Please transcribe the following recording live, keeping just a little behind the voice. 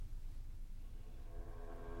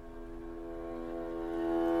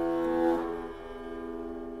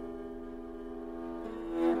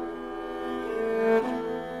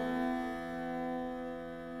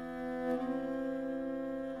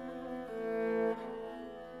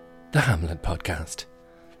The Hamlet Podcast,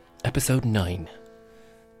 Episode 9.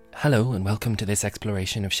 Hello and welcome to this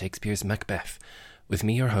exploration of Shakespeare's Macbeth, with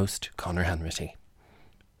me, your host, Conor Hanratty.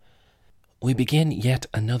 We begin yet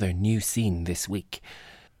another new scene this week.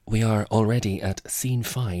 We are already at Scene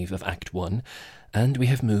 5 of Act 1, and we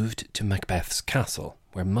have moved to Macbeth's castle,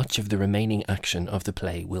 where much of the remaining action of the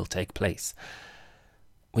play will take place.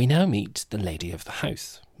 We now meet the lady of the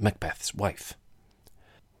house, Macbeth's wife.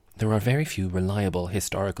 There are very few reliable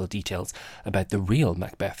historical details about the real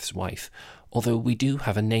Macbeth's wife, although we do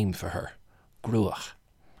have a name for her, Gruach.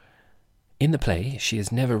 In the play, she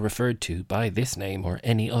is never referred to by this name or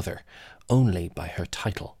any other, only by her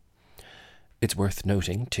title. It's worth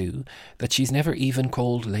noting, too, that she's never even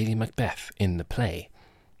called Lady Macbeth in the play.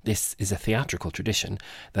 This is a theatrical tradition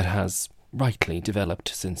that has rightly developed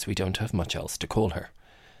since we don't have much else to call her.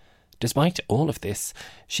 Despite all of this,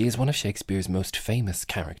 she is one of Shakespeare's most famous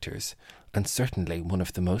characters, and certainly one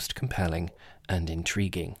of the most compelling and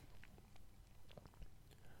intriguing.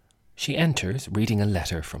 She enters reading a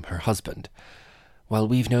letter from her husband. While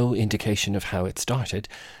we've no indication of how it started,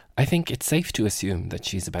 I think it's safe to assume that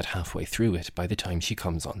she's about halfway through it by the time she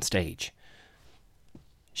comes on stage.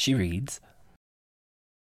 She reads,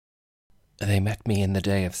 "They met me in the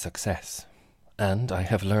day of success, and I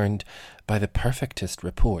have learned by the perfectest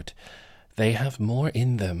report they have more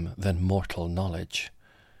in them than mortal knowledge.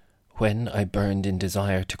 When I burned in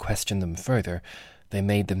desire to question them further, they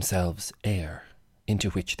made themselves air, into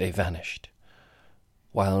which they vanished.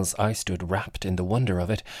 Whiles I stood wrapped in the wonder of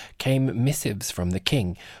it, came missives from the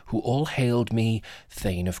king, who all hailed me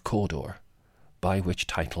Thane of Cawdor, by which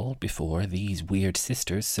title before these weird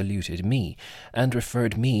sisters saluted me, and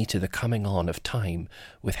referred me to the coming on of time,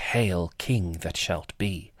 with Hail, King that shalt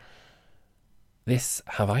be. This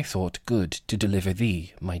have I thought good to deliver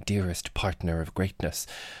thee, my dearest partner of greatness,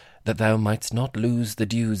 that thou mightst not lose the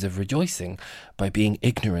dues of rejoicing by being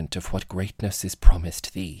ignorant of what greatness is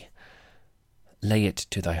promised thee. Lay it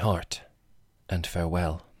to thy heart, and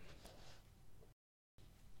farewell."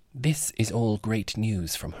 This is all great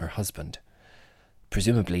news from her husband.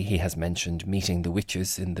 Presumably he has mentioned meeting the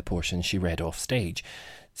witches in the portion she read off stage.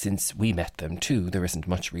 Since we met them too, there isn't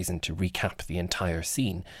much reason to recap the entire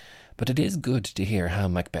scene, but it is good to hear how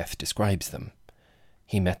Macbeth describes them.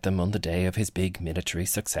 He met them on the day of his big military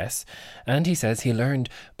success, and he says he learned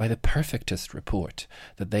by the perfectest report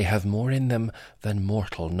that they have more in them than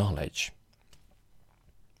mortal knowledge.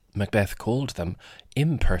 Macbeth called them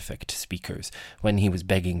imperfect speakers when he was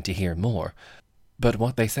begging to hear more, but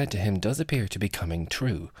what they said to him does appear to be coming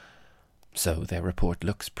true. So their report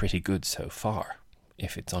looks pretty good so far.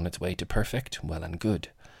 If it's on its way to perfect, well and good.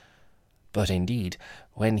 But indeed,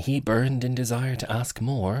 when he burned in desire to ask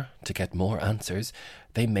more, to get more answers,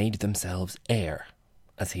 they made themselves air.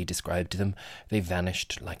 As he described them, they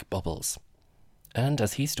vanished like bubbles. And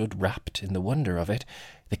as he stood wrapped in the wonder of it,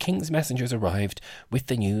 the king's messengers arrived with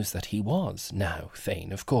the news that he was now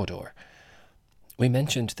Thane of Cawdor. We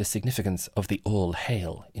mentioned the significance of the all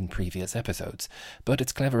hail in previous episodes, but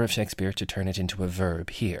it's clever of Shakespeare to turn it into a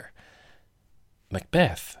verb here.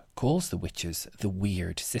 Macbeth calls the witches the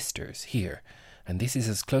weird sisters here, and this is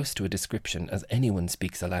as close to a description as anyone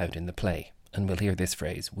speaks aloud in the play, and we'll hear this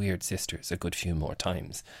phrase, weird sisters, a good few more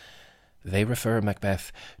times. They refer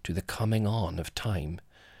Macbeth to the coming on of time.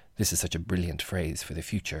 This is such a brilliant phrase for the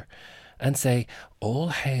future, and say, "All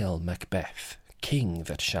hail Macbeth, king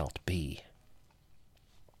that shalt be."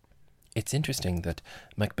 It's interesting that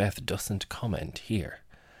Macbeth doesn't comment here.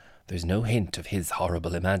 There's no hint of his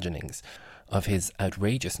horrible imaginings, of his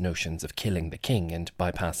outrageous notions of killing the king and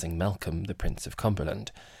bypassing Malcolm, the Prince of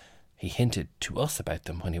Cumberland. He hinted to us about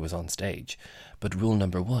them when he was on stage, but rule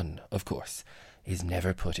number 1, of course, is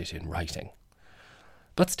never put it in writing.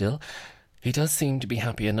 But still, he does seem to be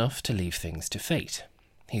happy enough to leave things to fate.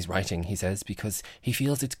 He's writing, he says, because he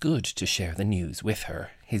feels it's good to share the news with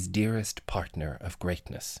her, his dearest partner of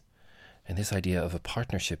greatness. And this idea of a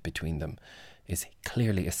partnership between them is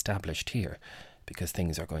clearly established here, because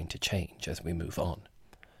things are going to change as we move on.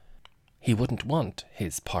 He wouldn't want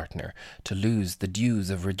his partner to lose the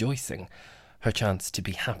dues of rejoicing, her chance to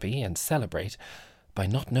be happy and celebrate, by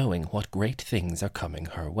not knowing what great things are coming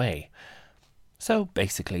her way. So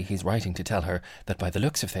basically he's writing to tell her that by the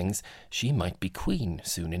looks of things, she might be queen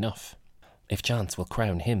soon enough. If chance will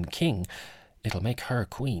crown him king, it'll make her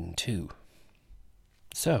queen too.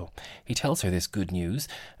 So he tells her this good news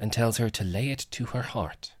and tells her to lay it to her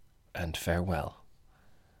heart, and farewell.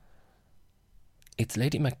 It's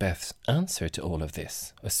Lady Macbeth's answer to all of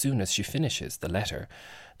this, as soon as she finishes the letter,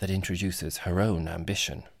 that introduces her own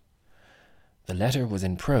ambition. The letter was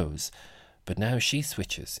in prose, but now she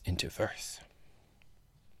switches into verse.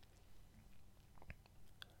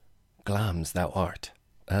 Glams thou art,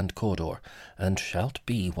 and Cawdor, and shalt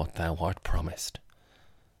be what thou art promised.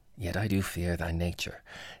 Yet I do fear thy nature.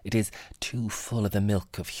 It is too full of the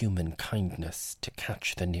milk of human kindness to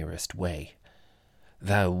catch the nearest way.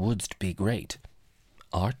 Thou wouldst be great,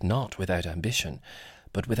 art not without ambition,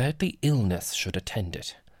 but without the illness should attend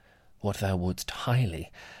it. What thou wouldst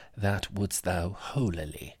highly, that wouldst thou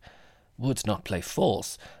holily. Wouldst not play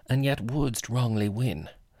false, and yet wouldst wrongly win.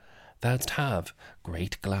 Thou'dst have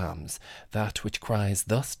great glams, that which cries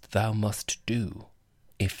thus thou must do,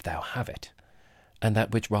 if thou have it, and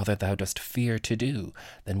that which rather thou dost fear to do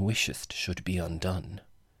than wishest should be undone.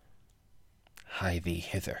 Hie thee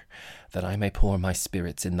hither, that I may pour my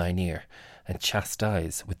spirits in thine ear, and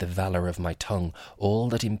chastise with the valour of my tongue all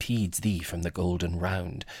that impedes thee from the golden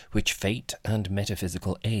round, which fate and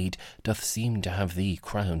metaphysical aid doth seem to have thee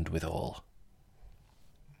crowned withal.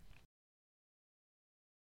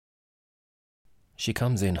 She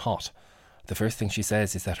comes in hot. The first thing she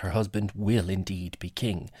says is that her husband will indeed be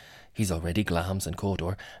king. He's already Glams and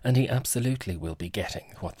Cawdor, and he absolutely will be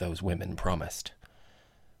getting what those women promised.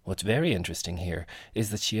 What's very interesting here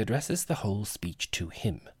is that she addresses the whole speech to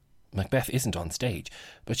him. Macbeth isn't on stage,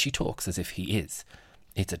 but she talks as if he is.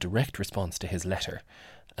 It's a direct response to his letter,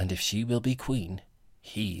 and if she will be queen,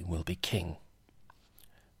 he will be king.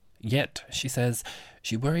 Yet, she says,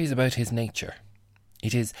 she worries about his nature.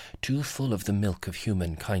 It is too full of the milk of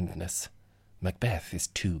human kindness. Macbeth is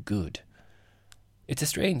too good. It's a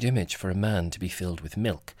strange image for a man to be filled with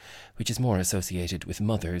milk, which is more associated with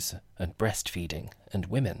mothers and breastfeeding and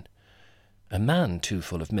women. A man too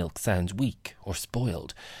full of milk sounds weak or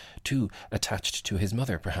spoiled, too attached to his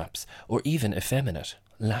mother perhaps, or even effeminate,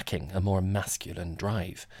 lacking a more masculine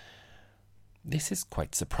drive. This is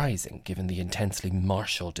quite surprising, given the intensely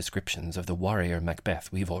martial descriptions of the warrior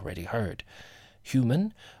Macbeth we've already heard.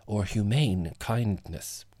 Human or humane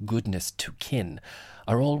kindness, goodness to kin,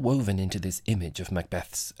 are all woven into this image of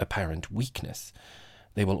Macbeth's apparent weakness.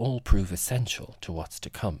 They will all prove essential to what's to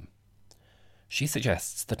come. She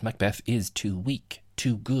suggests that Macbeth is too weak,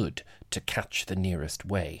 too good to catch the nearest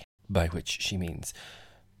way, by which she means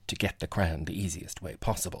to get the crown the easiest way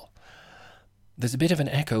possible. There's a bit of an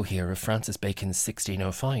echo here of Francis Bacon's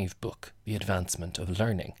 1605 book, The Advancement of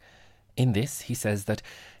Learning. In this, he says that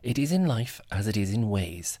it is in life as it is in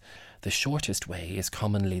ways. The shortest way is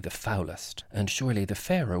commonly the foulest, and surely the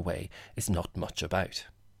fairer way is not much about.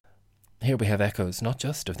 Here we have echoes not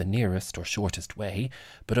just of the nearest or shortest way,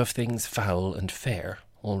 but of things foul and fair,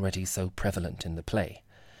 already so prevalent in the play.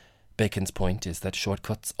 Bacon's point is that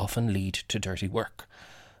shortcuts often lead to dirty work,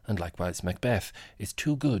 and likewise Macbeth is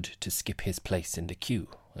too good to skip his place in the queue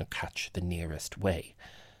and catch the nearest way.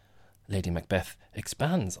 Lady Macbeth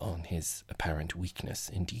expands on his apparent weakness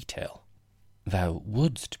in detail. Thou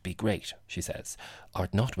wouldst be great, she says,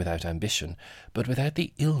 art not without ambition, but without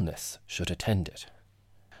the illness should attend it.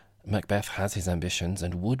 Macbeth has his ambitions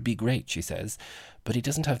and would be great, she says, but he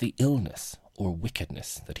doesn't have the illness or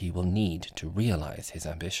wickedness that he will need to realize his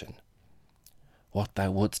ambition. What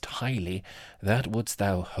thou wouldst highly, that wouldst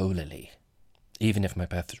thou holily. Even if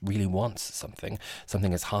Macbeth really wants something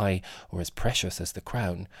as high or as precious as the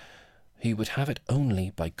crown, he would have it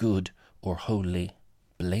only by good or wholly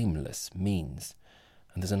blameless means.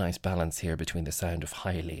 And there's a nice balance here between the sound of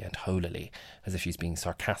highly and holily, as if she's being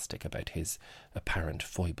sarcastic about his apparent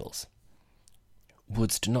foibles.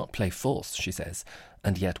 Wouldst not play false, she says,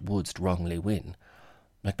 and yet wouldst wrongly win.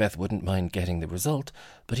 Macbeth wouldn't mind getting the result,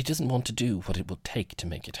 but he doesn't want to do what it will take to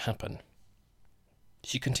make it happen.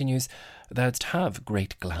 She continues, Thou'dst have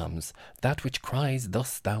great glams, that which cries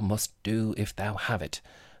thus thou must do if thou have it,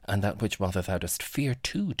 and that which rather thou dost fear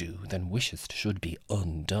to do than wishest should be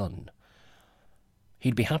undone.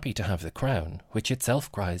 He'd be happy to have the crown, which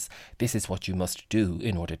itself cries, this is what you must do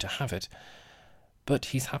in order to have it. But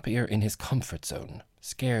he's happier in his comfort zone,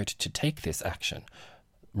 scared to take this action,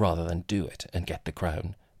 rather than do it and get the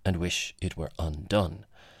crown and wish it were undone.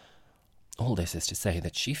 All this is to say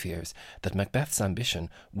that she fears that Macbeth's ambition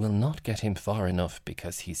will not get him far enough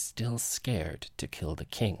because he's still scared to kill the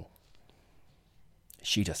king.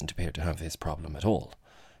 She doesn't appear to have this problem at all.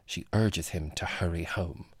 She urges him to hurry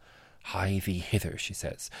home. Hie thee hither, she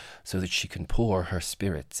says, so that she can pour her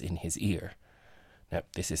spirits in his ear. Now,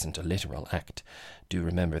 this isn't a literal act. Do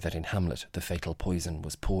remember that in Hamlet the fatal poison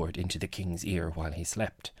was poured into the king's ear while he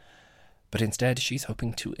slept. But instead she's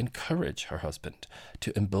hoping to encourage her husband,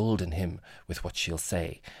 to embolden him with what she'll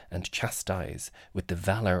say, and chastise with the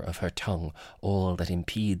valour of her tongue all that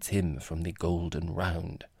impedes him from the golden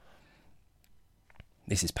round.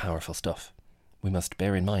 This is powerful stuff. We must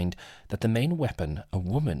bear in mind that the main weapon a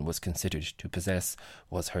woman was considered to possess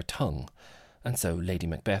was her tongue, and so Lady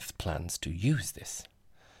Macbeth plans to use this.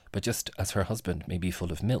 But just as her husband may be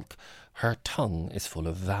full of milk, her tongue is full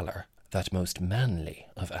of valour, that most manly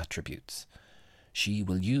of attributes. She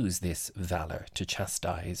will use this valour to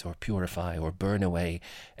chastise or purify or burn away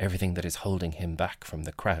everything that is holding him back from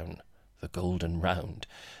the crown, the golden round,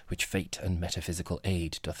 which fate and metaphysical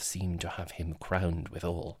aid doth seem to have him crowned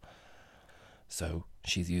withal. So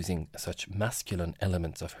she's using such masculine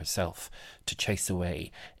elements of herself to chase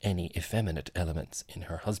away any effeminate elements in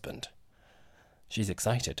her husband. She's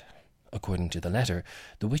excited. According to the letter,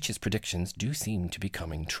 the witch's predictions do seem to be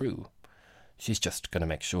coming true. She's just going to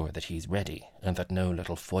make sure that he's ready and that no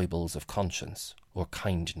little foibles of conscience or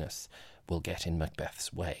kindness will get in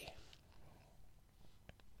Macbeth's way.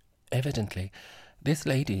 Evidently, this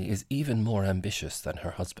lady is even more ambitious than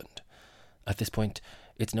her husband. At this point,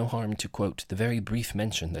 it's no harm to quote the very brief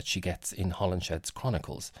mention that she gets in Holinshed's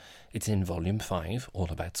Chronicles. It's in Volume 5,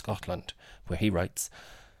 All About Scotland, where he writes,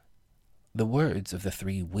 "The words of the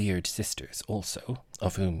 3 weird sisters also,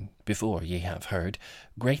 of whom before ye have heard,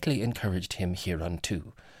 greatly encouraged him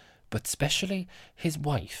hereunto, but specially his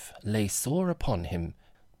wife lay sore upon him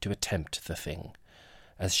to attempt the thing,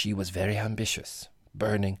 as she was very ambitious,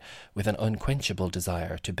 burning with an unquenchable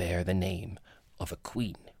desire to bear the name of a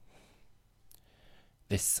queen."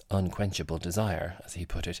 This unquenchable desire, as he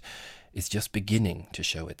put it, is just beginning to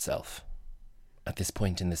show itself. At this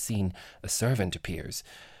point in the scene, a servant appears,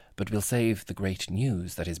 but we'll save the great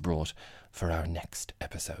news that is brought for our next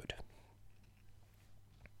episode.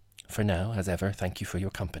 For now, as ever, thank you for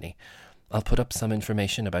your company. I'll put up some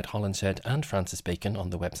information about Holinshed and Francis Bacon on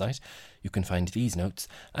the website. You can find these notes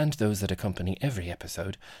and those that accompany every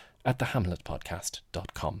episode at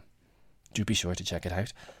thehamletpodcast.com. Do be sure to check it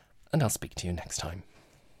out, and I'll speak to you next time.